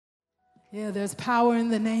Yeah, there's power in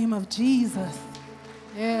the name of Jesus.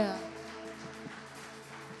 Yeah.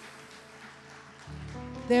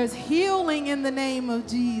 There's healing in the name of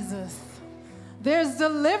Jesus. There's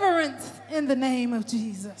deliverance in the name of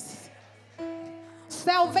Jesus.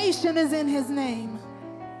 Salvation is in his name.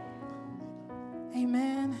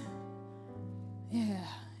 Amen. Yeah,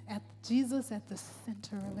 Jesus at the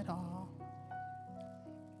center of it all.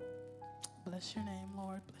 Bless your name,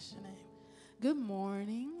 Lord. Bless your name. Good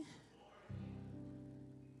morning.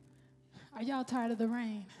 Are y'all tired of the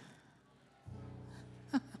rain?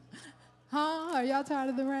 Huh? Are y'all tired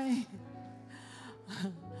of the rain?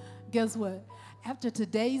 Guess what? After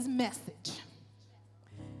today's message,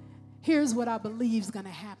 here's what I believe is going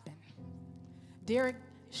to happen. Derek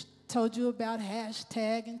told you about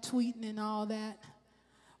hashtag and tweeting and all that.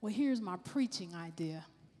 Well, here's my preaching idea.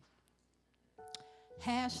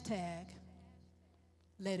 Hashtag,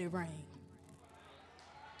 let it rain.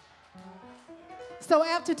 So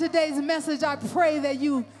after today's message, I pray that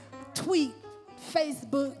you tweet,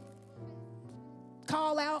 Facebook,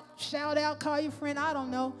 call out, shout out, call your friend, I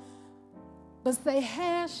don't know. But say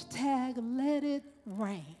hashtag, let it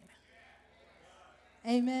rain.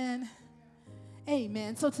 Amen.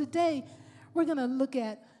 Amen. So today, we're going to look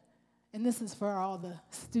at, and this is for all the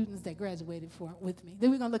students that graduated with me,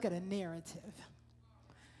 then we're going to look at a narrative.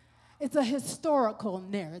 It's a historical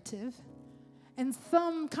narrative. And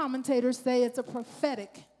some commentators say it's a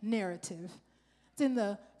prophetic narrative. It's in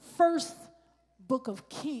the first book of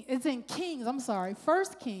Kings. It's in Kings, 1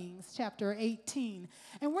 Kings chapter 18.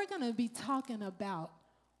 And we're going to be talking about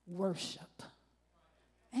worship.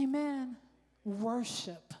 Amen.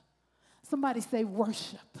 Worship. Somebody say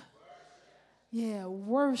worship. Yeah,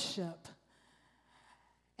 worship.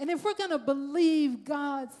 And if we're going to believe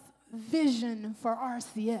God's vision for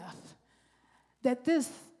RCF, that this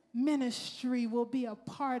ministry will be a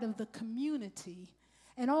part of the community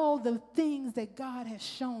and all the things that God has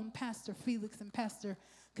shown Pastor Felix and Pastor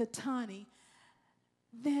Katani,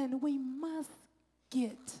 then we must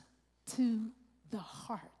get to the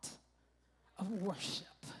heart of worship.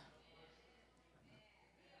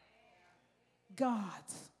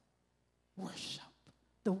 God's worship,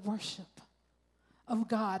 the worship of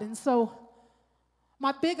God. And so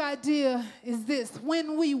my big idea is this: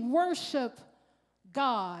 when we worship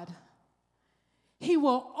God, he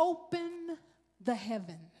will open the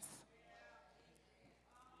heavens.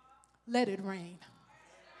 Let it rain.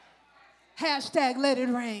 Hashtag let it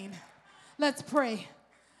rain. Let's pray.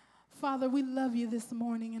 Father, we love you this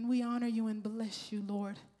morning and we honor you and bless you,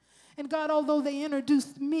 Lord. And God, although they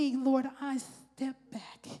introduced me, Lord, I step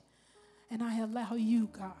back and I allow you,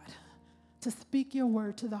 God, to speak your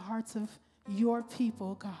word to the hearts of your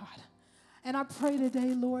people, God. And I pray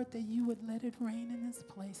today, Lord, that you would let it rain in this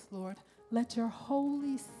place, Lord. Let your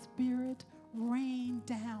Holy Spirit rain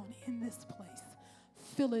down in this place.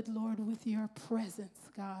 Fill it, Lord, with your presence,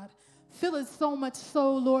 God. Fill it so much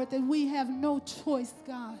so, Lord, that we have no choice,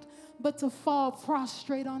 God, but to fall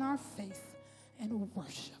prostrate on our face and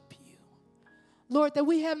worship you. Lord, that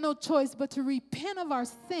we have no choice but to repent of our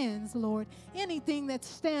sins, Lord. Anything that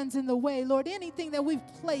stands in the way, Lord, anything that we've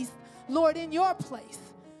placed, Lord, in your place.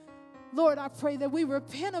 Lord, I pray that we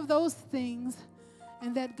repent of those things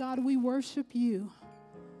and that, God, we worship you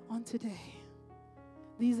on today.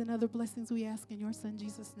 These and other blessings we ask in your Son,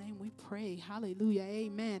 Jesus' name, we pray. Hallelujah.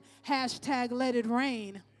 Amen. Hashtag let it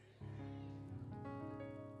rain.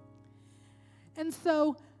 And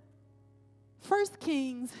so, 1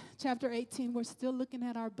 Kings chapter 18, we're still looking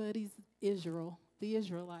at our buddies, Israel, the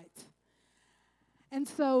Israelites. And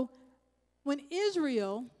so, when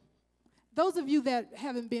Israel, those of you that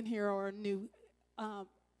haven't been here or are new,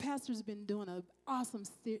 Pastor's been doing an awesome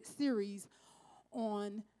series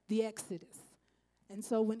on the Exodus. And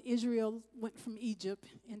so when Israel went from Egypt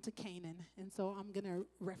into Canaan, and so I'm going to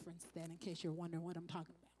reference that in case you're wondering what I'm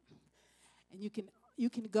talking about. And you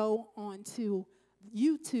can go on to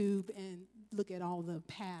YouTube and look at all the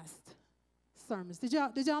past sermons. Did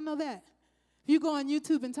y'all know that? If you go on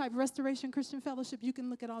YouTube and type Restoration Christian Fellowship, you can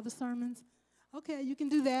look at all the sermons. Okay, you can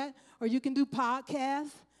do that, or you can do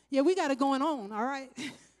podcasts. Yeah, we got it going on, all right?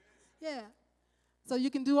 Yeah, so you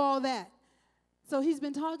can do all that. So he's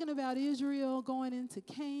been talking about Israel going into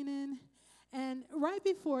Canaan, and right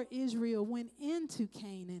before Israel went into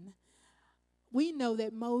Canaan, we know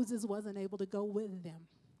that Moses wasn't able to go with them.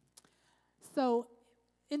 So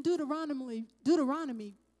in Deuteronomy,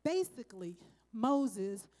 basically,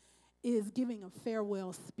 Moses is giving a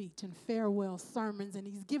farewell speech and farewell sermons, and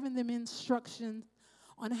he's giving them instructions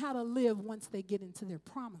on how to live once they get into their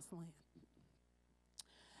promised land.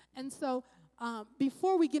 And so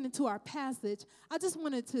before we get into our passage, I just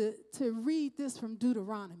wanted to read this from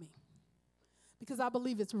Deuteronomy because I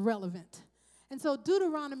believe it's relevant. And so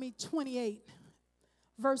Deuteronomy 28,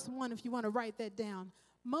 verse 1, if you want to write that down,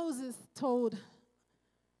 Moses told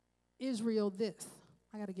Israel this.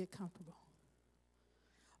 I got to get comfortable.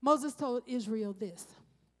 Moses told Israel this.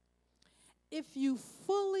 If you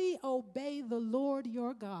fully obey the Lord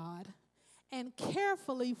your God and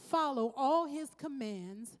carefully follow all his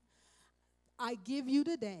commands I give you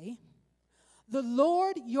today, the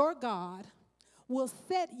Lord your God will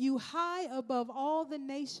set you high above all the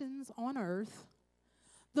nations on earth.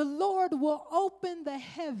 The Lord will open the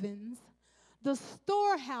heavens, the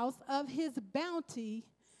storehouse of his bounty,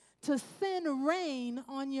 to send rain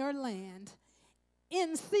on your land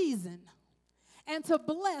in season and to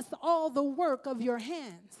bless all the work of your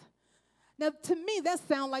hands. Now, to me, that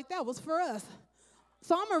sounds like that was for us.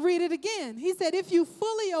 So I'm going to read it again. He said, if you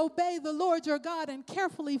fully obey the Lord your God and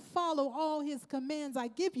carefully follow all his commands I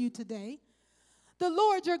give you today, the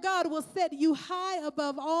Lord your God will set you high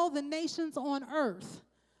above all the nations on earth.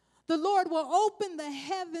 The Lord will open the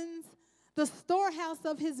heavens, the storehouse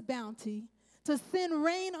of his bounty, to send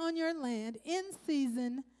rain on your land in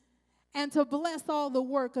season and to bless all the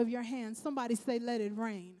work of your hands. Somebody say, let it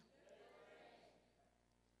rain.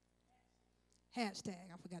 Hashtag,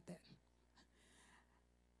 I forgot that.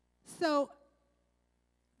 So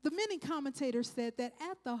the many commentators said that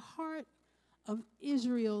at the heart of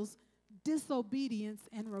Israel's disobedience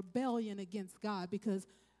and rebellion against God, because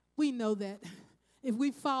we know that if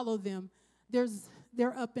we follow them,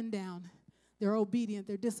 they're up and down. They're obedient,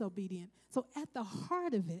 they're disobedient. So at the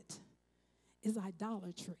heart of it is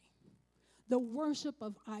idolatry, the worship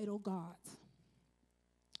of idol gods.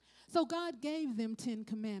 So God gave them 10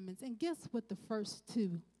 commandments, and guess what the first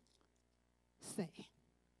two say?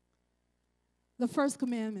 The first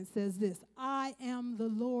commandment says this: I am the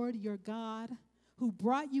Lord your God who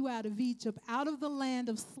brought you out of Egypt, out of the land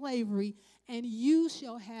of slavery, and you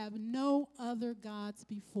shall have no other gods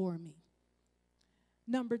before me.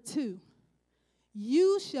 Number 2,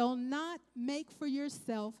 you shall not make for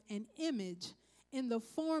yourself an image in the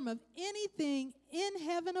form of anything in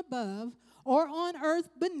heaven above or on earth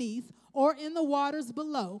beneath or in the waters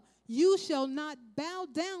below. You shall not bow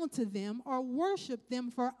down to them or worship them,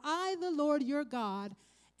 for I, the Lord your God,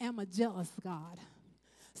 am a jealous God.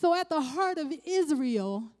 So at the heart of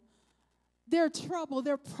Israel, their trouble,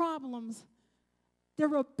 their problems, their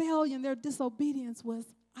rebellion, their disobedience was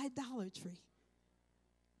idolatry.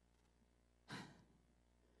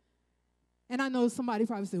 And I know somebody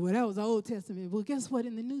probably said, well, that was the Old Testament. Well, guess what?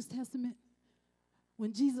 In the New Testament,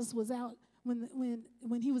 when Jesus was out,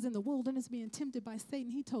 when he was in the wilderness being tempted by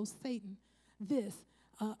Satan, he told Satan this: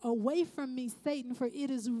 away from me, Satan, for it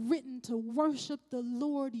is written to worship the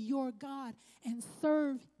Lord your God and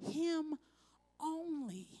serve him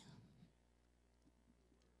only.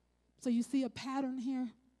 So you see a pattern here?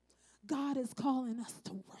 God is calling us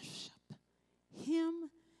to worship him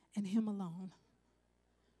and him alone.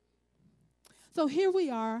 So here we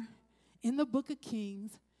are in the book of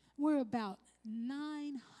Kings. We're about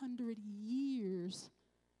 900 years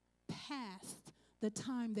past the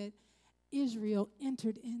time that Israel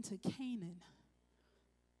entered into Canaan.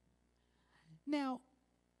 Now,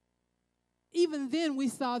 even then we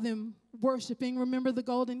saw them worshiping. Remember the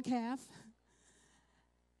golden calf?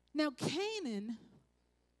 Now, Canaan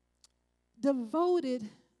devoted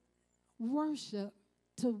worship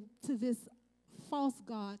to this false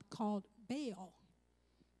god called Baal.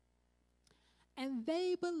 And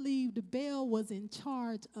they believed Baal was in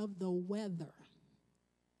charge of the weather.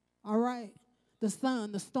 All right? The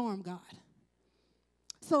sun, the storm god.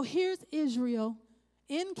 So here's Israel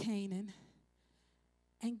in Canaan.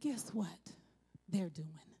 And guess what they're doing?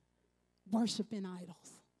 Worshiping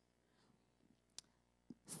idols.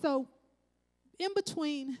 So in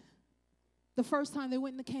between the first time they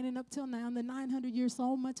went into Canaan up till now, the 900 years,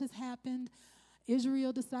 so much has happened.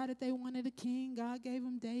 Israel decided they wanted a king. God gave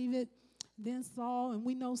them David. Then Saul, and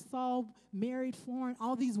we know Saul married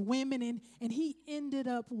all these women, and he ended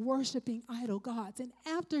up worshiping idol gods. And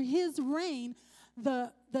after his reign,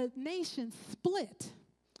 the nation split,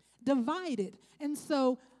 divided. And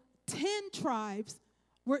so 10 tribes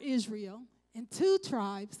were Israel, and 2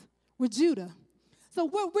 tribes were Judah. So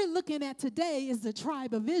what we're looking at today is the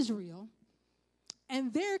tribe of Israel,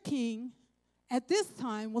 and their king at this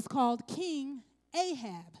time was called King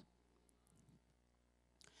Ahab.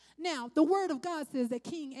 Now, the word of God says that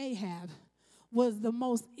King Ahab was the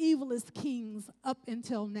most evilest kings up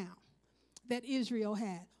until now that Israel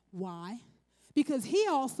had. Why? Because he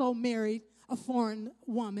also married a foreign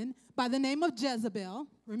woman by the name of Jezebel.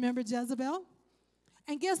 Remember Jezebel?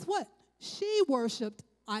 And guess what? She worshiped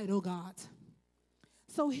idol gods.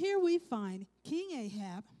 So here we find King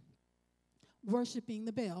Ahab worshiping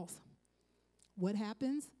the Baals. What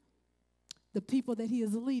happens? The people that he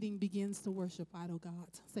is leading begins to worship idol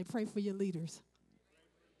gods. Say, pray for your leaders.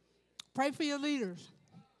 Pray for your leaders.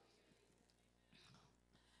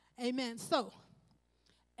 Amen. So,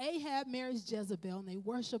 Ahab marries Jezebel, and they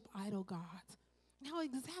worship idol gods. Now,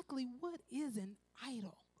 exactly what is an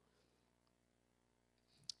idol?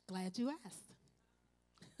 Glad you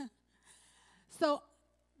asked. So,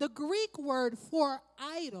 the Greek word for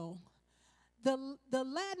idol, the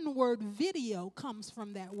Latin word video comes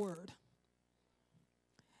from that word.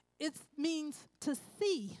 It means to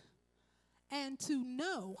see and to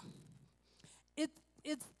know.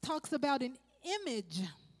 It talks about an image.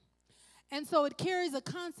 And so it carries a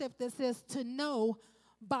concept that says to know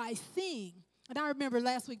by seeing. And I remember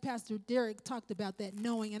last week Pastor Derek talked about that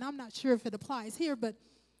knowing, and I'm not sure if it applies here, but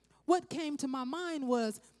what came to my mind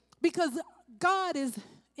was because God is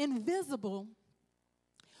invisible,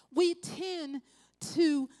 we tend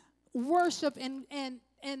to worship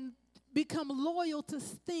and become loyal to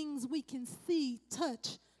things we can see,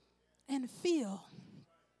 touch, and feel.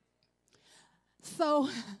 So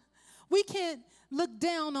we can't look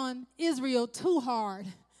down on Israel too hard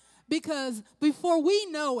because before we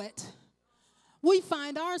know it, we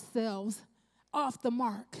find ourselves off the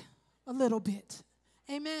mark a little bit.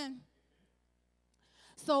 Amen.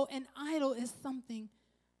 So an idol is something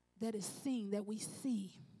that is seen, that we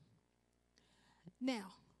see.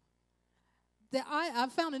 Now, I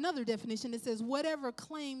found another definition that says whatever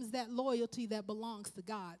claims that loyalty that belongs to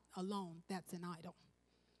God alone, that's an idol.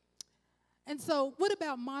 And so what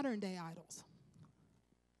about modern day idols?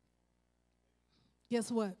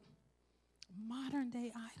 Guess what? Modern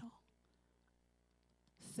day idol.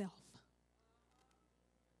 Self.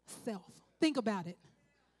 Self. Think about it.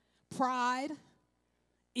 Pride,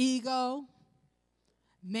 ego,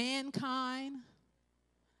 mankind,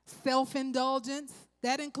 self-indulgence.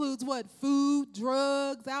 That includes what? Food,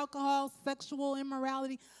 drugs, alcohol, sexual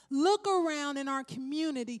immorality. Look around in our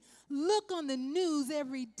community. Look on the news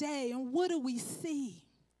every day, and what do we see?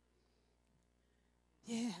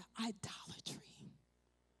 Yeah, idolatry.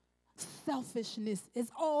 Selfishness is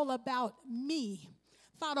all about me.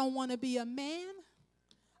 If I don't want to be a man,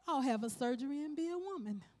 I'll have a surgery and be a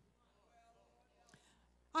woman.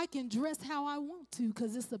 I can dress how I want to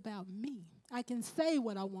because it's about me. I can say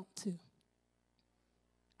what I want to.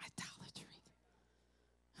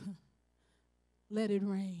 Idolatry. Let it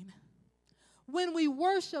rain. When we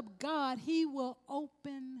worship God, He will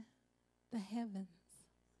open the heavens.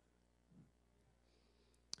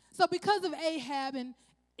 So because of Ahab and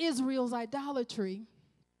Israel's idolatry,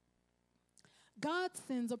 God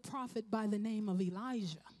sends a prophet by the name of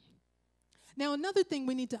Elijah. Now, another thing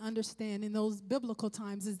we need to understand in those biblical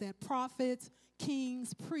times is that prophets,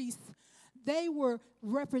 kings, priests, they were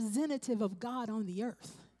representative of God on the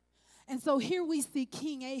earth. And so here we see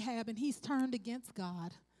King Ahab, and he's turned against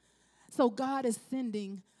God. So God is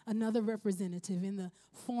sending another representative in the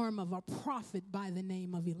form of a prophet by the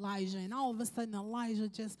name of Elijah. And all of a sudden, Elijah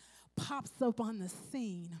just pops up on the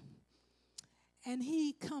scene. And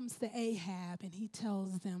he comes to Ahab, and he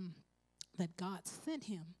tells them that God sent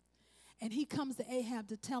him. And he comes to Ahab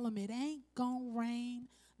to tell him it ain't gonna rain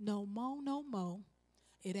no more, no more.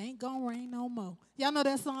 It ain't gonna rain no more. Y'all know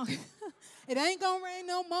that song? It ain't gonna rain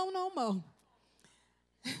no more, no more.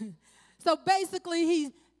 So basically,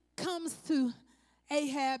 he comes to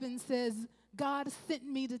Ahab and says, God sent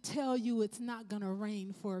me to tell you it's not gonna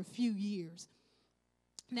rain for a few years.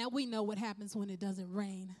 Now we know what happens when it doesn't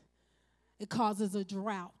rain. It causes a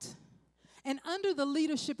drought. And under the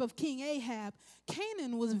leadership of King Ahab,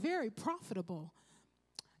 Canaan was very profitable.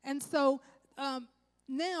 And so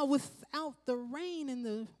now without the rain in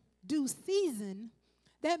the due season,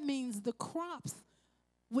 that means the crops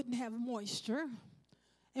wouldn't have moisture.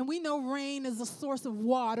 And we know rain is a source of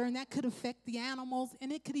water, and that could affect the animals,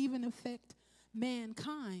 and it could even affect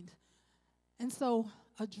mankind. And so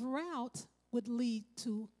a drought would lead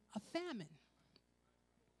to a famine.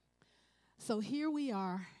 So here we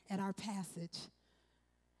are at our passage,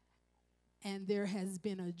 and there has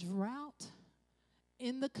been a drought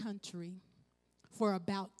in the country for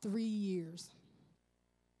about 3 years.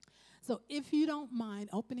 So if you don't mind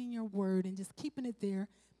opening your word and just keeping it there,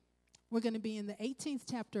 we're going to be in the 18th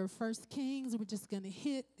chapter of 1 Kings. We're just going to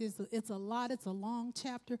hit, it's a long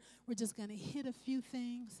chapter. We're just going to hit a few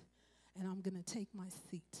things, and I'm going to take my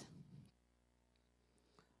seat.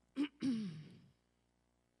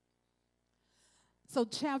 So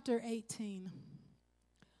chapter 18,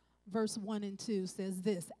 verse 1 and 2 says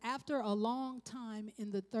this: After a long time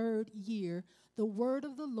in the 3rd year, the word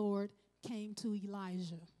of the Lord came to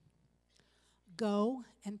Elijah. Go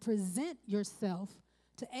and present yourself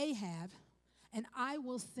to Ahab, and I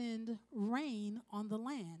will send rain on the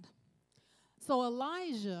land. So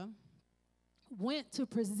Elijah went to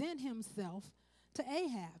present himself to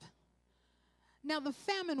Ahab. Now the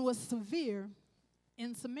famine was severe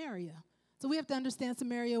in Samaria. So we have to understand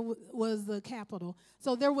Samaria was the capital.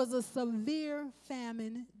 So there was a severe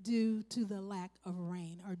famine due to the lack of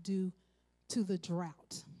rain, or due to the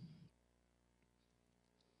drought.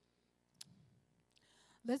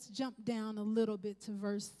 Let's jump down a little bit to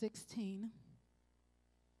verse 16.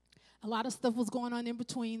 A lot of stuff was going on in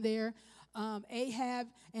between there. Ahab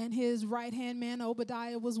and his right-hand man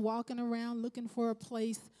Obadiah was walking around looking for a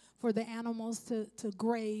place for the animals to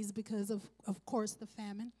graze because of course, the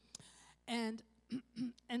famine. And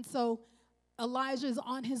so Elijah is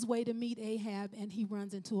on his way to meet Ahab, and he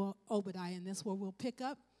runs into Obadiah. And that's where we'll pick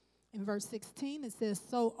up. In verse 16, it says,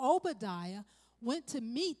 So Obadiah went to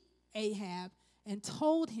meet Ahab and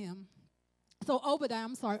told him,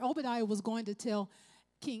 Obadiah was going to tell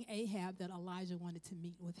King Ahab that Elijah wanted to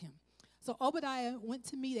meet with him. So Obadiah went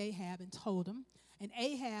to meet Ahab and told him, and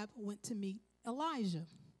Ahab went to meet Elijah.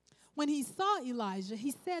 When he saw Elijah,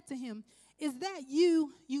 he said to him, Is that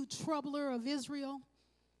you troubler of Israel?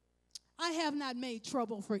 I have not made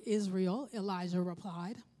trouble for Israel, Elijah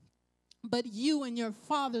replied, but you and your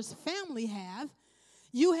father's family have.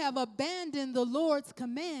 You have abandoned the Lord's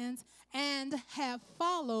commands and have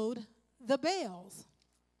followed the Baals.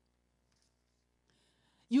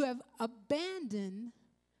 You have abandoned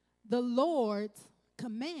the Lord's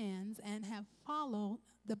commands and have followed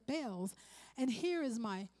the Baals. And here is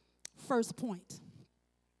my first point.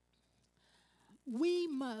 We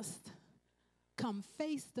must come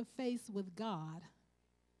face to face with God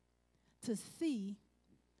to see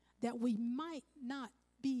that we might not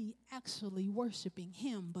be actually worshiping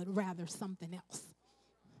him, but rather something else.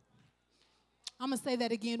 I'm going to say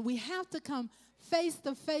that again. We have to come face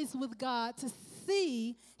to face with God to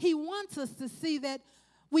see. He wants us to see that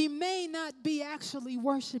we may not be actually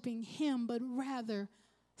worshiping him, but rather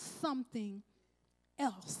something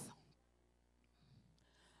else.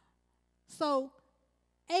 So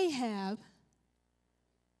Ahab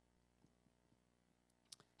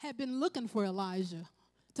had been looking for Elijah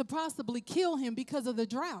to possibly kill him because of the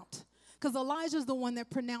drought, because Elijah's the one that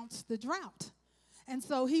pronounced the drought. And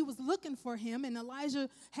so he was looking for him, and Elijah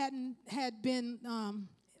had been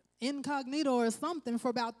incognito or something for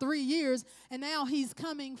about 3 years, and now he's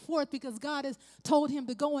coming forth because God has told him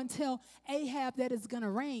to go and tell Ahab that it's going to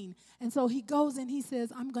rain. And so he goes and he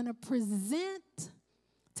says, I'm going to present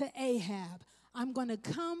to Ahab. I'm going to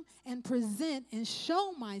come and present and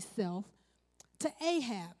show myself to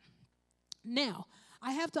Ahab. Now,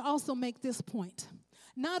 I have to also make this point.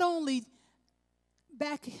 Not only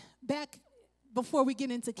back before we get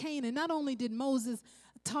into Canaan, not only did Moses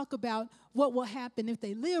talk about what will happen if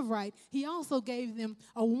they live right, he also gave them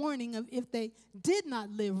a warning of if they did not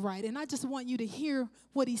live right. And I just want you to hear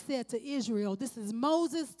what he said to Israel. This is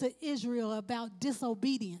Moses to Israel about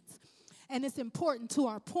disobedience. And it's important to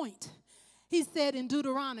our point. He said in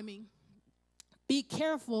Deuteronomy, be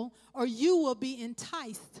careful or you will be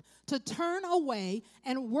enticed to turn away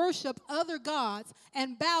and worship other gods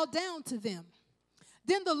and bow down to them.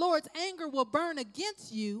 Then the Lord's anger will burn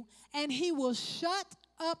against you, and he will shut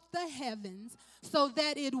up the heavens so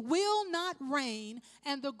that it will not rain,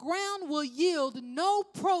 and the ground will yield no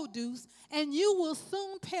produce, and you will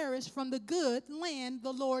soon perish from the good land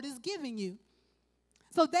the Lord is giving you.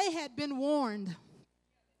 So they had been warned.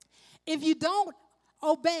 If you don't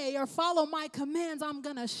obey or follow my commands, I'm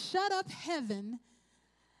going to shut up heaven,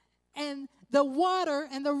 and the water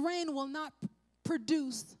and the rain will not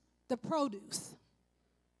produce the produce.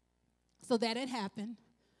 So that had happened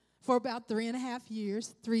for about 3.5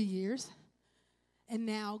 years, 3 years. And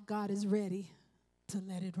now God is ready to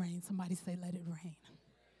let it rain. Somebody say, let it rain.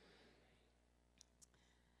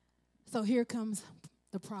 So here comes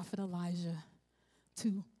the prophet Elijah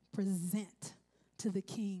to present to the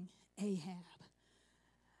king Ahab.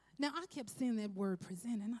 Now, I kept seeing that word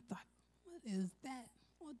present, and I thought, what is that?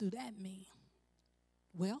 What do that mean?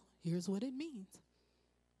 Well, here's what it means.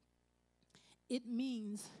 It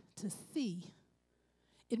means to see.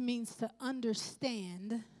 It means to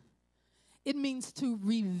understand. It means to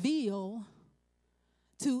reveal,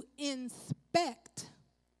 to inspect,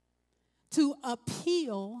 to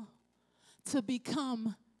appeal, to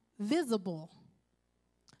become visible,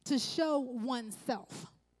 to show oneself.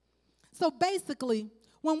 So basically,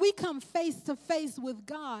 When we come face to face with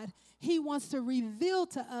God, he wants to reveal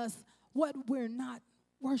to us what we're not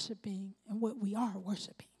worshiping and what we are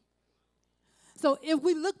worshiping. So if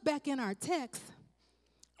we look back in our text,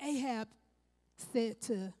 Ahab said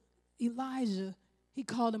to Elijah, he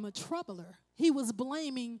called him a troubler. He was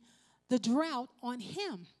blaming the drought on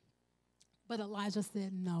him. But Elijah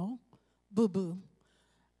said, no, boo-boo,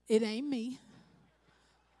 it ain't me.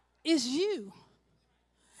 It's you.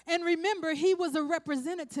 And remember, he was a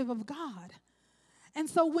representative of God. And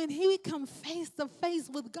so when he come face to face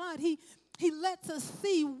with God, he lets us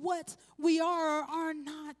see what we are or are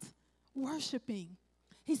not worshiping.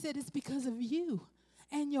 He said, it's because of you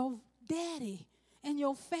and your daddy and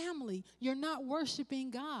your family. You're not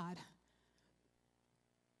worshiping God.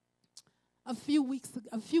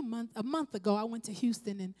 A month ago, I went to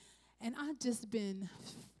Houston, and I've just been,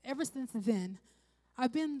 ever since then,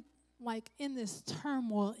 I've been like in this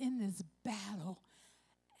turmoil, in this battle.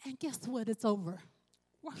 And guess what? It's over.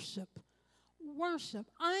 Worship. Worship.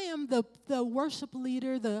 I am the worship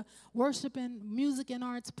leader, the worship and music and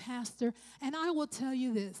arts pastor, and I will tell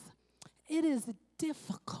you this. It is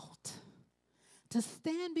difficult to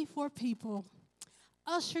stand before people,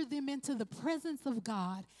 usher them into the presence of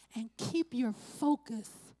God, and keep your focus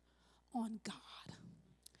on God.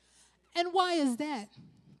 And why is that?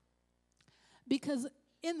 Because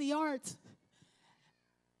in the arts,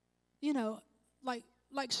 you know, like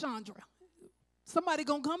Chandra, somebody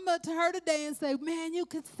gonna come up to her today and say, man, you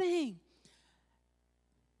could sing.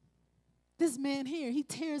 This man here, he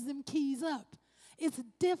tears them keys up. It's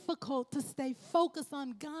difficult to stay focused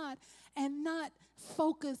on God and not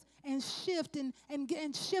focus and shift and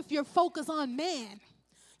shift your focus on man.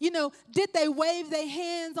 You know, did they wave their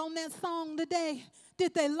hands on that song today?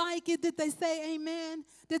 Did they like it? Did they say amen?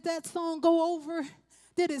 Did that song go over?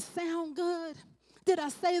 Did it sound good? Did I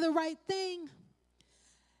say the right thing?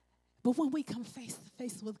 But when we come face to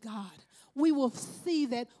face with God, we will see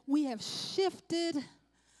that we have shifted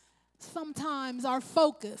sometimes our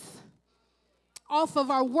focus off of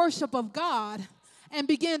our worship of God and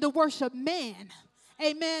begin to worship man.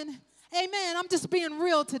 Amen. Amen. I'm just being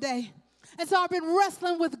real today. And so I've been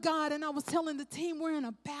wrestling with God, and I was telling the team we're in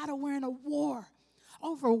a battle, we're in a war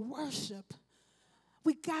over worship.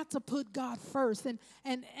 We got to put God first. And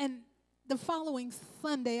the following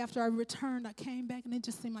Sunday after I returned, I came back, and it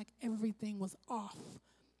just seemed like everything was off.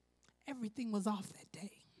 Everything was off that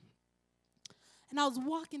day. And I was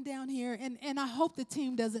walking down here, and I hope the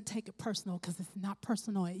team doesn't take it personal, because it's not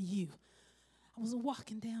personal at you. I was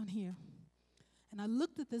walking down here, and I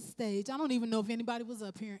looked at the stage. I don't even know if anybody was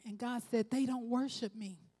up here, and God said, they don't worship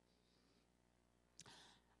me.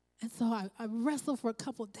 And so I wrestled for a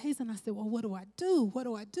couple of days, and I said, well, what do I do? What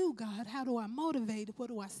do I do, God? How do I motivate? What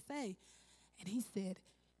do I say? And he said,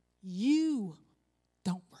 you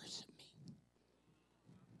don't worship me.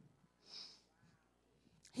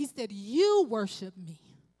 He said, you worship me,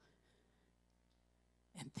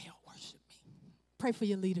 and they'll worship me. Pray for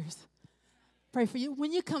your leaders. Pray for you.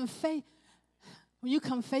 When you come face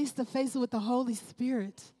to face with the Holy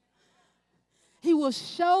Spirit, he will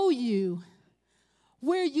show you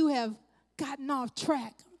where you have gotten off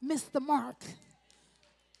track, missed the mark.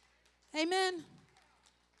 Amen?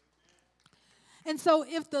 And so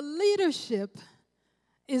if the leadership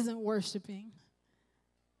isn't worshiping,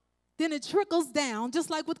 then it trickles down, just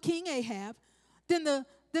like with King Ahab. Then the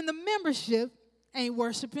membership ain't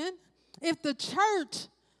worshiping. If the church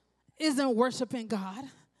isn't worshiping God,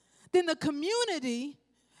 then the community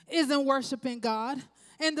isn't worshiping God,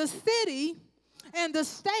 and the city and the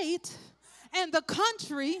state and the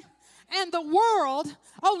country and the world.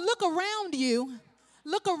 Oh, look around you.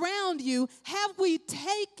 Look around you. Have we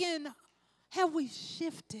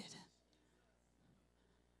shifted?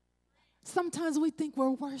 Sometimes we think we're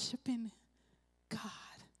worshiping God,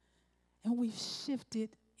 and we've shifted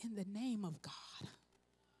in the name of God.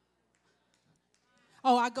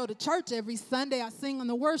 Oh, I go to church every Sunday. I sing on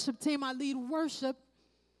the worship team. I lead worship.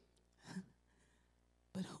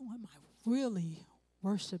 But who am I really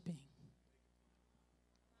worshiping?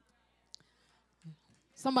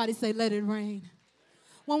 Somebody say, let it rain.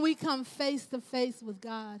 When we come face to face with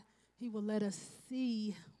God, he will let us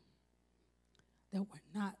see that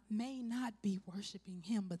may not be worshiping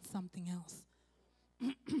him, but something else.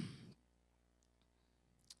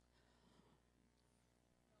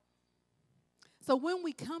 So when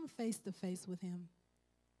we come face to face with him,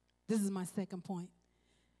 this is my second point,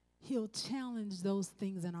 he'll challenge those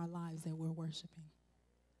things in our lives that we're worshiping.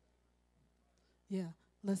 Yeah,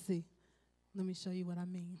 let's see. Let me show you what I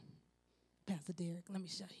mean. Pastor Derek, let me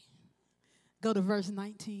show you. Go to verse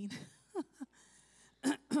 19.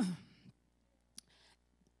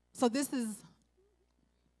 So this is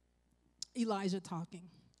Elijah talking.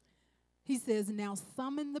 He says, now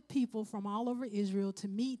summon the people from all over Israel to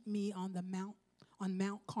meet me on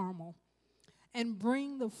Mount Carmel, and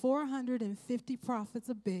bring the 450 prophets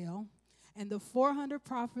of Baal and the 400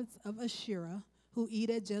 prophets of Asherah who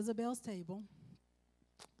eat at Jezebel's table.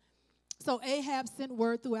 So Ahab sent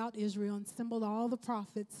word throughout Israel and assembled all the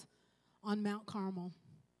prophets on Mount Carmel.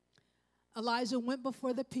 Elijah went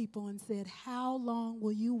before the people and said, how long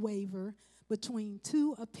will you waver between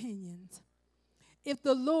two opinions? If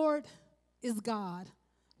the Lord is God,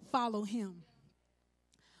 follow him.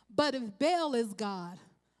 But if Baal is God,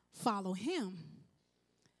 follow him.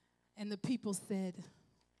 And the people said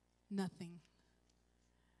nothing.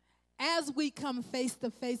 As we come face to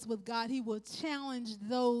face with God, he will challenge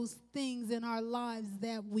those things in our lives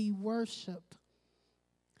that we worship.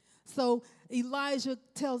 So Elijah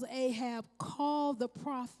tells Ahab, call the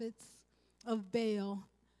prophets of Baal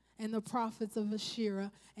and the prophets of Asherah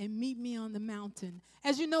and meet me on the mountain.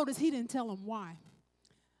 As you notice, he didn't tell them why.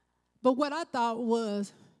 But what I thought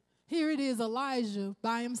was, here it is, Elijah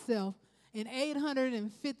by himself and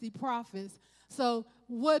 850 prophets. So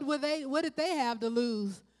what did they have to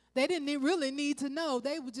lose? They didn't really need to know.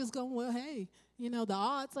 They were just going, well, hey, the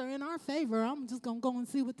odds are in our favor. I'm just going to go and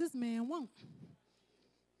see what this man wants.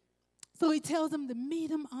 So he tells them to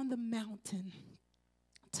meet him on the mountain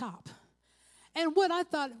top. And what I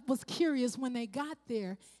thought was curious, when they got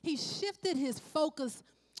there, he shifted his focus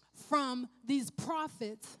from these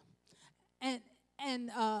prophets and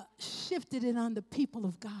shifted it on the people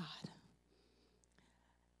of God,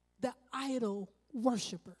 the idol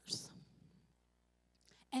worshipers.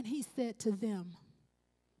 And he said to them,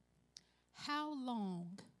 how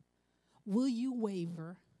long will you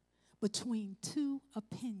waver between two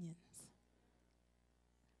opinions?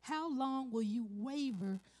 How long will you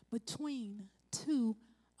waver between two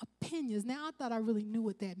opinions? Now, I thought I really knew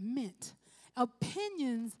what that meant.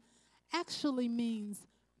 Opinions actually means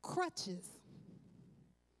crutches.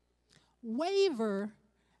 Waver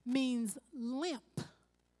means limp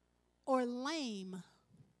or lame.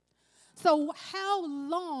 So how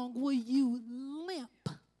long will you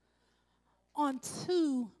limp on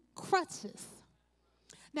two crutches?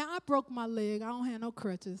 Now, I broke my leg. I don't have no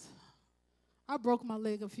crutches. I broke my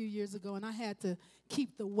leg a few years ago, and I had to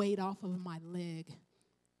keep the weight off of my leg.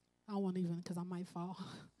 I won't even, because I might fall.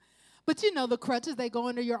 But the crutches, they go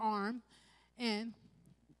under your arm, and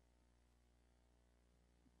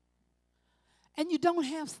you don't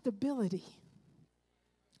have stability,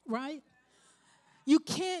 right? You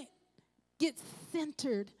can't get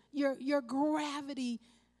centered. Your gravity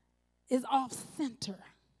is off center.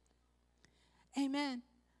 Amen.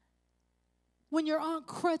 When you're on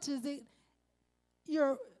crutches,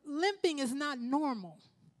 your limping is not normal.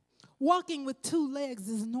 Walking with two legs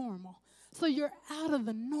is normal. So you're out of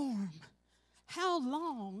the norm. How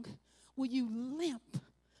long will you limp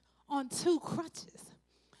on two crutches?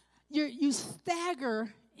 You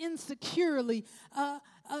stagger insecurely.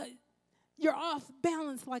 You're off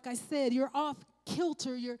balance, like I said. You're off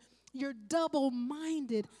kilter. You're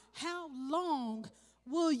double-minded. How long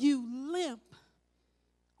will you limp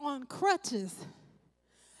on crutches?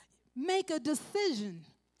 Make a decision,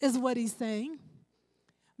 is what he's saying.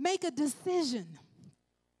 Make a decision.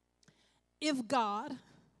 If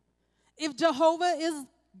Jehovah is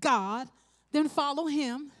God, then follow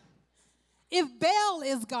him. If Baal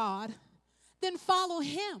is God, then follow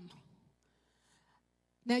him.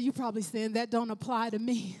 Now, you're probably saying that don't apply to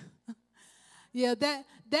me. Yeah,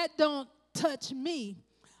 that don't touch me.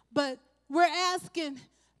 But we're asking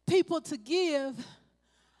people to give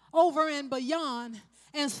over and beyond.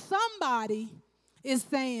 And somebody is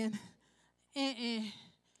saying, I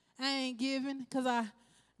ain't giving because I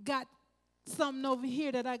got something over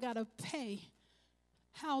here that I got to pay.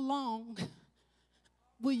 How long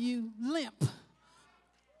will you limp?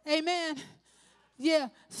 Amen. Yeah,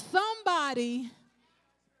 somebody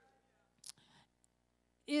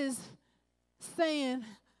is saying,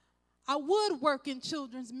 I would work in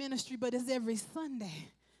children's ministry, but it's every Sunday.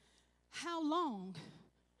 How long?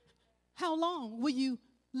 How long will you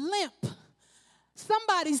limp?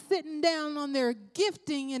 Somebody's sitting down on their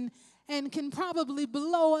gifting and can probably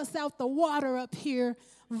blow us out the water up here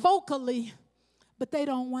vocally, but they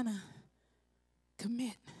don't want to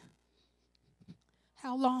commit.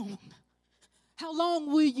 How long? How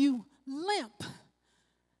long will you limp?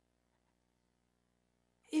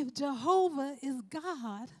 If Jehovah is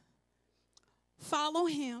God, follow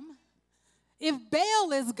him. If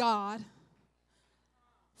Baal is God,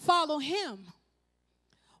 follow him.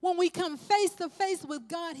 When we come face to face with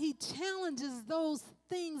God, he challenges those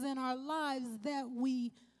things in our lives that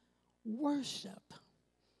we worship.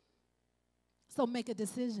 So make a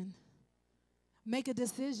decision. Make a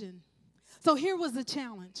decision. So here was the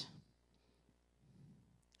challenge.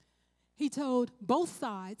 He told both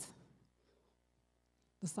sides,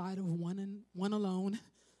 the side of one alone,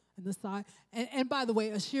 and the side, and by the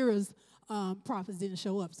way, Asherah's prophets didn't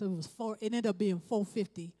show up, so it ended up being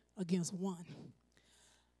 450 against one.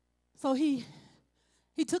 So he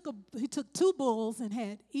took two bulls and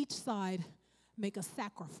had each side make a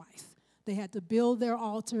sacrifice. They had to build their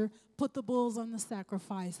altar, put the bulls on the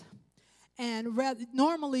sacrifice, and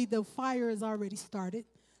normally the fire is already started.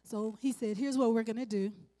 So he said, here's what we're going to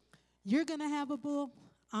do. You're going to have a bull,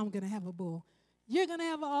 I'm going to have a bull. You're going to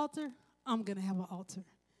have an altar, I'm going to have an altar.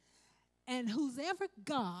 And whoever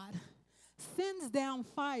God sends down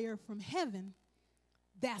fire from heaven,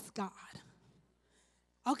 that's God.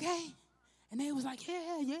 Okay? And they was like,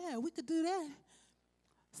 yeah, we could do that.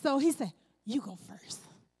 So he said, you go first.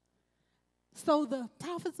 So the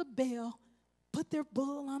prophets of Baal put their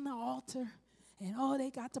bull on the altar, and they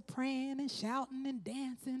got to praying and shouting and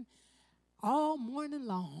dancing all morning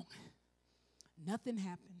long. Nothing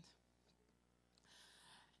happened.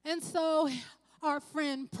 And so our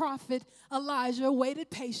friend prophet Elijah waited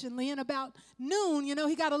patiently, and about noon,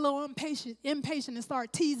 he got a little impatient and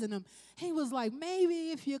started teasing him. He was like, maybe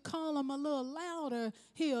if you call him a little louder,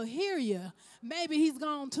 he'll hear you. Maybe he's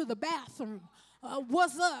gone to the bathroom.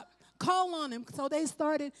 What's up? Call on him. So they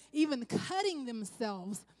started even cutting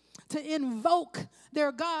themselves to invoke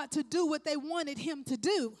their God to do what they wanted him to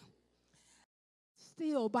do.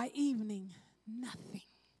 Still, by evening, nothing.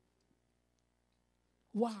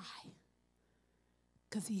 Why?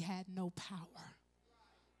 Because he had no power.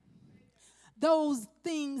 Those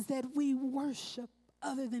things that we worship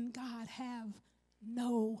other than God have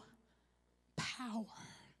no power.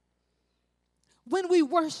 When we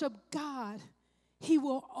worship God, he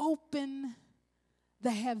will open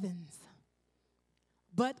the heavens.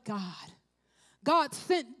 But God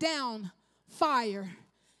sent down fire.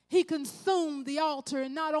 He consumed the altar,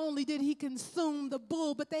 and not only did he consume the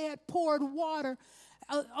bull, but they had poured water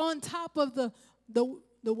on top of the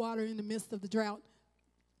water in the midst of the drought.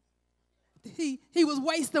 He was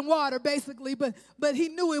wasting water, basically, but he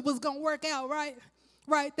knew it was going to work out, right?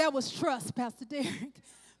 Right? That was trust, Pastor Derek.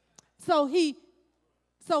 So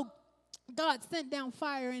God sent down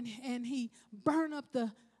fire, and he burned up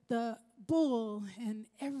the bull and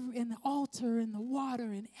the altar and the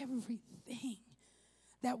water and everything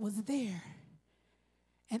that was there.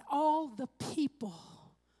 And all the people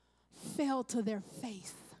fell to their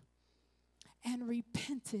face and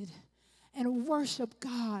repented and worshiped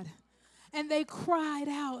God. And they cried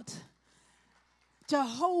out,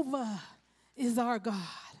 Jehovah is our God.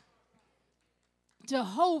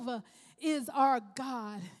 Jehovah is our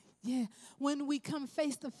God. Yeah, when we come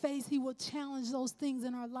face to face, he will challenge those things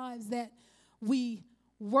in our lives that we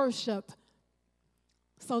worship.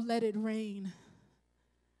 So let it rain.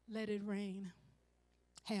 Let it rain.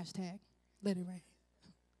 Hashtag, let it rain.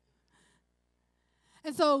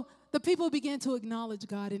 And so the people began to acknowledge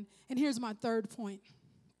God. And here's my third point.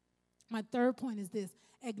 My third point is this.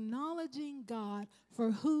 Acknowledging God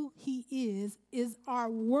for who he is our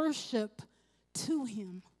worship to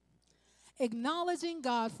him. Acknowledging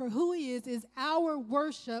God for who he is our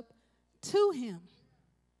worship to him.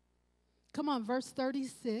 Come on, verse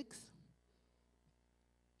 36.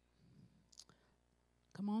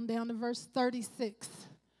 Come on down to verse 36.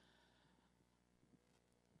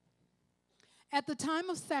 At the time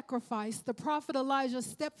of sacrifice, the prophet Elijah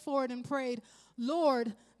stepped forward and prayed,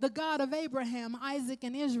 Lord, the God of Abraham, Isaac,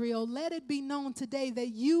 and Israel, let it be known today that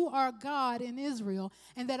you are God in Israel,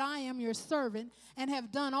 and that I am your servant, and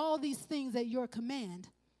have done all these things at your command.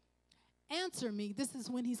 Answer me. This is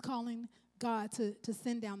when he's calling God to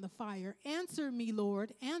send down the fire. Answer me,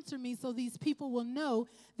 Lord. Answer me so these people will know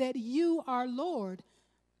that you are Lord,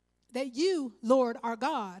 that you, Lord, are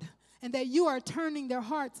God, and that you are turning their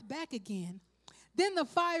hearts back again. Then the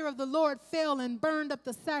fire of the Lord fell and burned up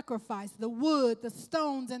the sacrifice, the wood, the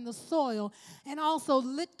stones, and the soil, and also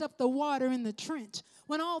licked up the water in the trench.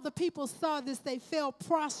 When all the people saw this, they fell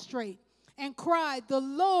prostrate and cried, the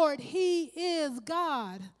Lord, he is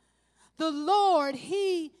God. The Lord,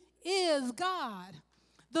 he is God.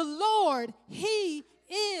 The Lord, he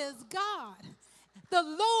is God. The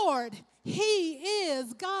Lord, he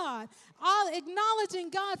is God. All acknowledging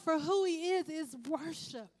God for who he is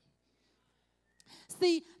worship.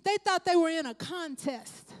 See, they thought they were in a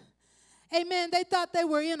contest. Amen. They thought they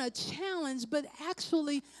were in a challenge, but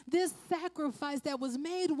actually this sacrifice that was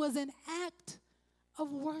made was an act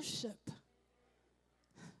of worship.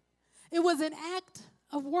 It was an act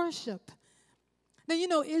of worship.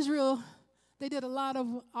 Now, Israel, they did a lot of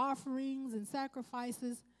offerings and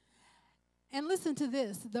sacrifices. And listen to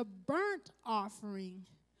this. The burnt offering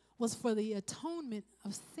was for the atonement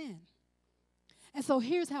of sin. And so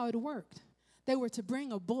here's how it worked. They were to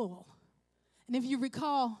bring a bull. And if you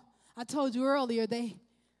recall, I told you earlier,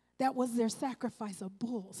 that was their sacrifice, a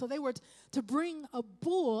bull. So they were to bring a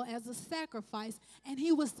bull as a sacrifice, and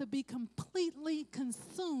he was to be completely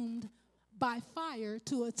consumed by fire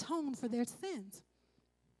to atone for their sins.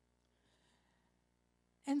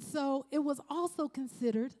 And so it was also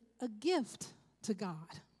considered a gift to God.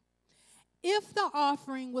 If the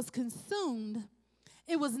offering was consumed,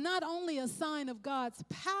 it was not only a sign of God's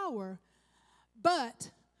power,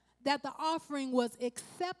 but that the offering was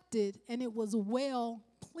accepted and it was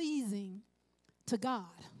well-pleasing to God.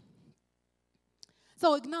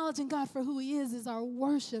 So acknowledging God for who he is our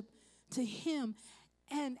worship to him.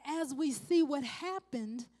 And as we see what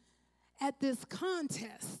happened at this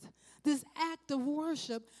contest, this act of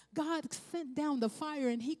worship, God sent down the fire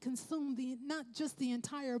and he consumed not just the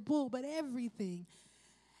entire bull, but everything.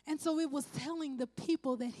 And so it was telling the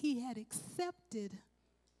people that he had accepted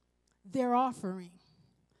their offering.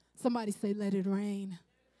 Somebody say, let it rain.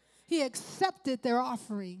 He accepted their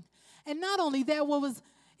offering. And not only that, what was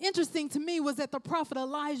interesting to me was that the prophet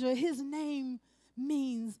Elijah, his name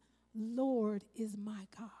means Lord is my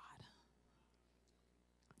God.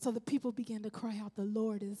 So the people began to cry out, the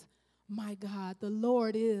Lord is my God. The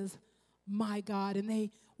Lord is my God. And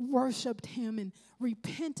they worshiped him and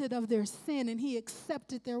repented of their sin, and he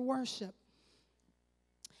accepted their worship.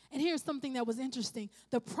 And here's something that was interesting.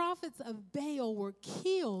 The prophets of Baal were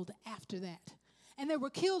killed after that. And they were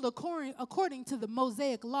killed according to the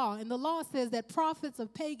Mosaic law. And the law says that prophets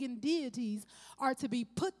of pagan deities are to be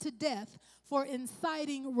put to death for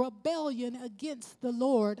inciting rebellion against the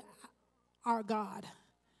Lord our God.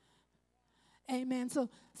 Amen. So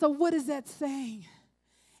what is that saying?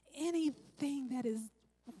 Anything that is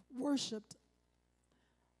worshiped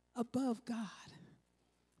above God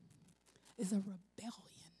is a rebellion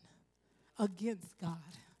against God.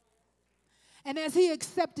 And as he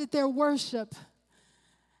accepted their worship,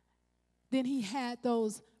 then he had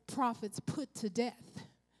those prophets put to death.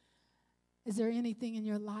 Is there anything in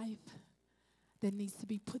your life that needs to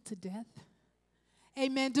be put to death?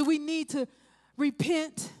 Amen. Do we need to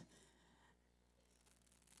repent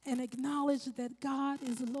and acknowledge that God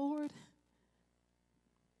is Lord?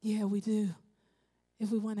 Yeah, we do. If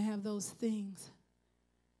we want to have those things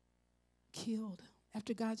killed.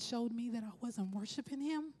 After God showed me that I wasn't worshiping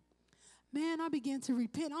him, man, I began to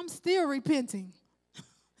repent. I'm still repenting.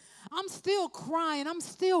 I'm still crying. I'm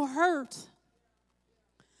still hurt.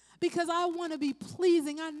 Because I want to be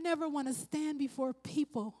pleasing. I never want to stand before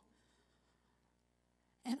people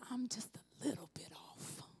and I'm just a little bit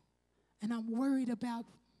off. And I'm worried about,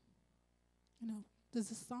 does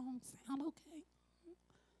the song sound okay?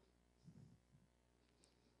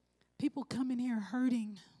 People come in here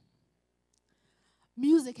hurting.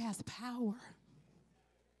 Music has power.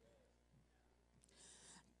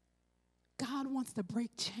 God wants to break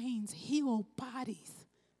chains, heal bodies.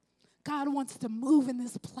 God wants to move in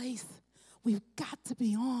this place. We've got to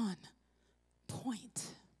be on point.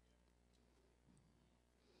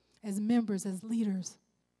 As members, as leaders.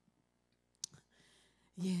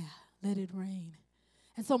 Yeah, let it rain.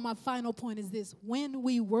 And so my final point is this. When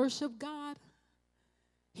we worship God,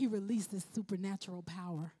 he releases supernatural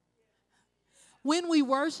power. When we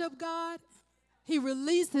worship God, he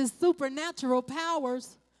releases supernatural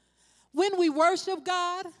powers. When we worship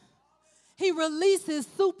God, he releases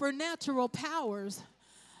supernatural powers.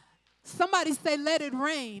 Somebody say, let it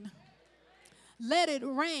rain. Let it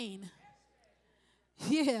rain.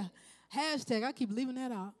 Yeah. Hashtag, I keep leaving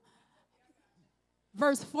that out.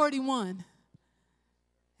 Verse 41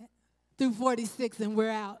 through 46, and we're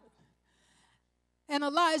out. And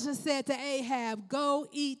Elijah said to Ahab, go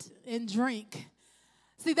eat and drink.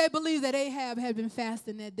 See, they believed that Ahab had been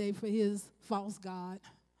fasting that day for his false god.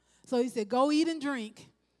 So he said, go eat and drink.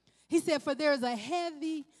 He said, for there's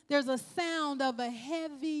a sound of a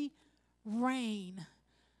heavy rain.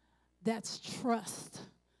 That's trust.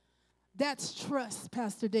 That's trust,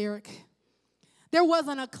 Pastor Derek. There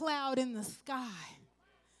wasn't a cloud in the sky.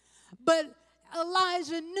 But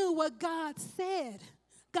Elijah knew what God said.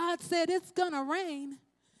 God said it's going to rain.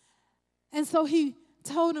 And so he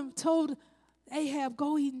told Ahab,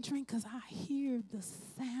 go eat and drink because I hear the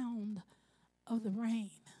sound of the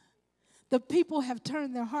rain. The people have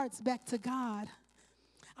turned their hearts back to God.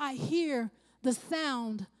 I hear the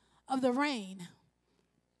sound of the rain.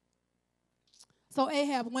 So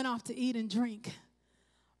Ahab went off to eat and drink.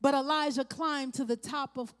 But Elijah climbed to the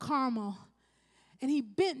top of Carmel. And he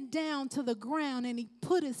bent down to the ground and he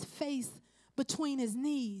put his face between his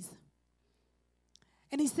knees.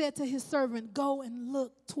 And he said to his servant, go and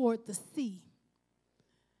look toward the sea.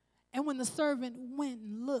 And when the servant went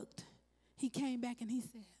and looked, he came back and he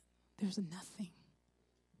said, there's nothing.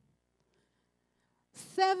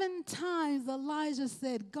 7 times Elijah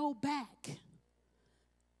said, go back.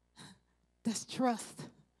 That's trust.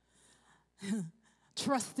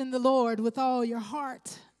 Trust in the Lord with all your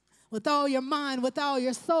heart, with all your mind, with all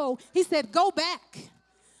your soul. He said, go back.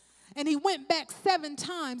 And he went back 7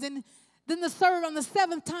 times. And then on the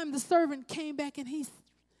 7th time, the servant came back and he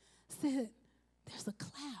said, there's a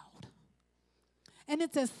cloud. And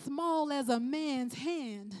it's as small as a man's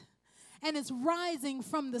hand. And it's rising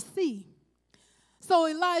from the sea. So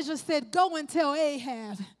Elijah said, go and tell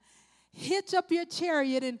Ahab, hitch up your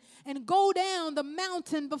chariot and go down the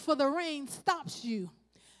mountain before the rain stops you.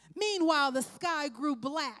 Meanwhile, the sky grew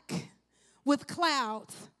black with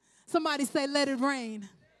clouds. Somebody say, let it rain.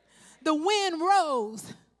 The wind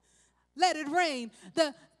rose. Let it rain.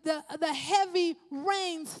 The heavy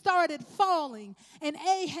rain started falling, and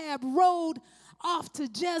Ahab rode off to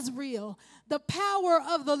Jezreel. The power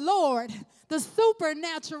of the Lord, the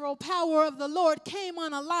supernatural power of the Lord came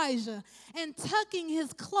on Elijah, and tucking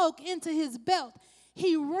his cloak into his belt,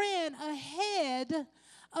 he ran ahead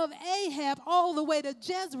of Ahab all the way to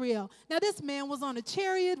Jezreel. Now, this man was on a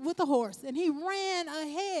chariot with a horse, and he ran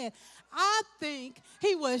ahead. I think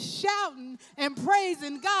he was shouting and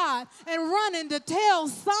praising God and running to tell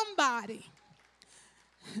somebody.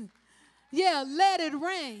 Yeah, let it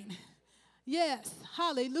rain. Yes,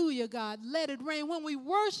 hallelujah, God. Let it rain. When we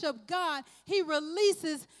worship God, he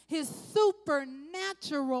releases his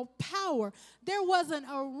supernatural power. There wasn't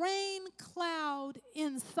a rain cloud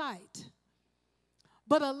in sight,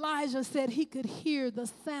 but Elijah said he could hear the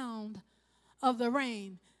sound of the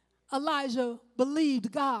rain. Elijah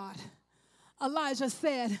believed God. Elijah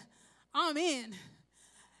said, I'm in.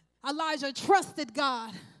 Elijah trusted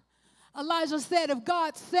God. Elijah said, if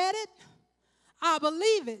God said it, I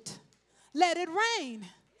believe it. Let it rain.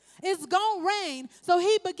 It's going to rain. So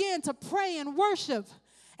he began to pray and worship.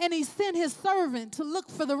 And he sent his servant to look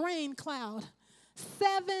for the rain cloud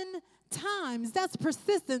 7 times. That's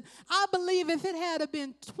persistent. I believe if it had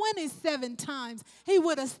been 27 times, he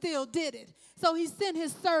would have still did it. So he sent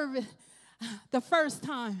his servant the first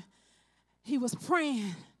time. He was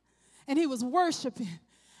praying and he was worshiping.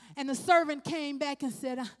 And the servant came back and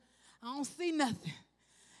said, I don't see nothing.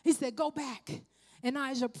 He said, go back. And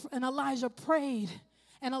Elijah prayed,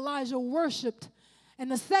 and Elijah worshiped.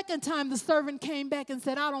 And the second time, the servant came back and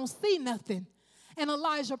said, I don't see nothing. And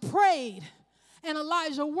Elijah prayed, and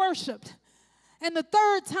Elijah worshiped. And the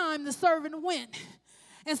third time, the servant went.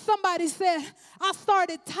 And somebody said, I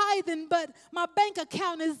started tithing, but my bank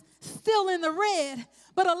account is still in the red.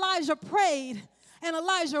 But Elijah prayed, and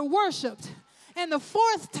Elijah worshiped. And the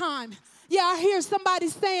fourth time, yeah, I hear somebody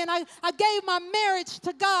saying, I gave my marriage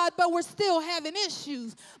to God, but we're still having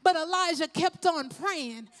issues. But Elijah kept on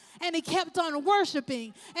praying, and he kept on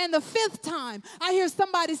worshiping. And the fifth time, I hear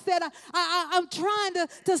somebody said, I'm trying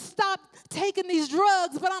to stop taking these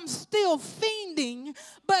drugs, but I'm still fiending.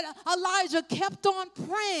 But Elijah kept on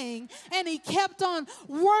praying, and he kept on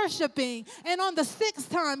worshiping. And on the sixth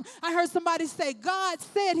time, I heard somebody say, God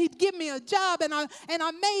said he'd give me a job, and I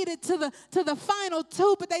made it to the final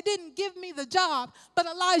 2, but they didn't give me the job. But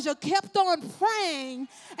Elijah kept on praying,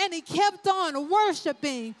 and he kept on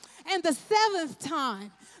worshiping. And the 7th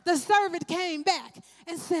time, the servant came back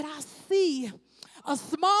and said, I see a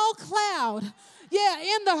small cloud,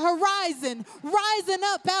 in the horizon, rising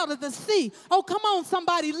up out of the sea. Oh, come on,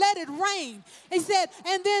 somebody, let it rain. He said,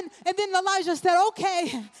 and then Elijah said,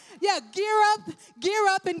 okay, gear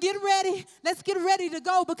up and get ready. Let's get ready to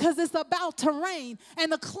go because it's about to rain.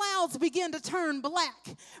 And the clouds began to turn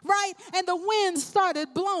black, right? And the wind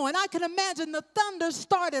started blowing. I can imagine the thunder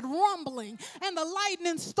started rumbling and the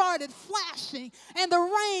lightning started flashing and the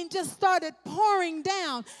rain just started pouring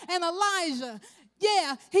down. And Elijah,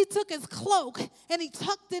 he took his cloak and he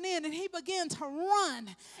tucked it in and he began to run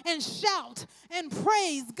and shout and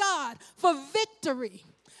praise God for victory.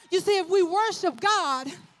 You see, if we worship God,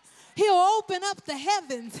 he'll open up the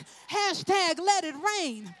heavens. Hashtag let it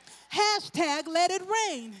rain. Hashtag let it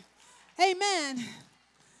rain. Amen.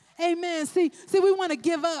 Amen. See, we want to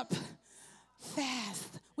give up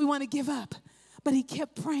fast. We want to give up. But he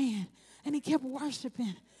kept praying and he kept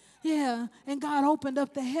worshiping. Yeah, and God opened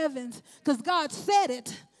up the heavens because God said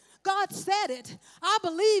it. God said it. I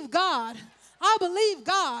believe God. I believe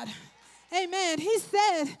God. Amen.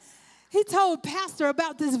 He told Pastor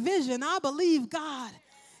about this vision. I believe God.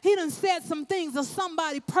 He done said some things to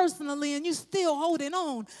somebody personally and you still holding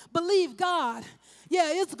on. Believe God. Yeah,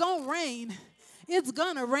 it's going to rain. It's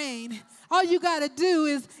going to rain. All you got to do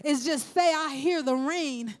is just say, I hear the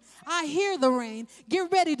rain. I hear the rain.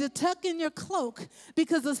 Get ready to tuck in your cloak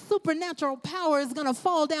because the supernatural power is going to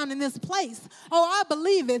fall down in this place. Oh, I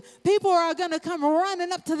believe it. People are going to come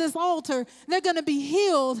running up to this altar. They're going to be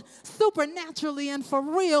healed supernaturally and for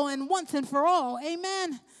real and once and for all.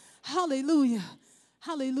 Amen. Hallelujah.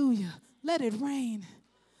 Hallelujah. Let it rain.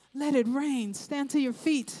 Let it rain. Stand to your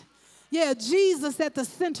feet. Yeah, Jesus at the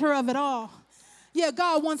center of it all. Yeah,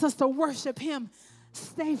 God wants us to worship him.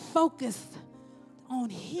 Stay focused on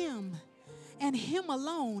him and him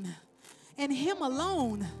alone. And him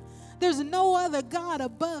alone. There's no other God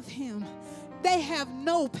above him. They have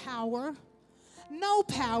no power. No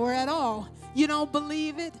power at all. You don't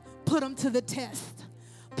believe it? Put them to the test.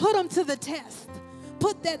 Put them to the test.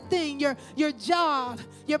 Put that thing, your job,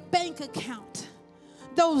 your bank account,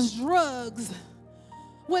 those drugs,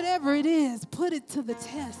 whatever it is, put it to the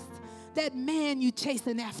test. That man you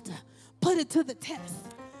chasing after, put it to the test.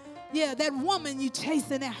 Yeah, that woman you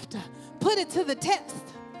chasing after, put it to the test.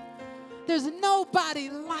 There's nobody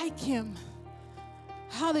like him.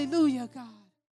 Hallelujah, God.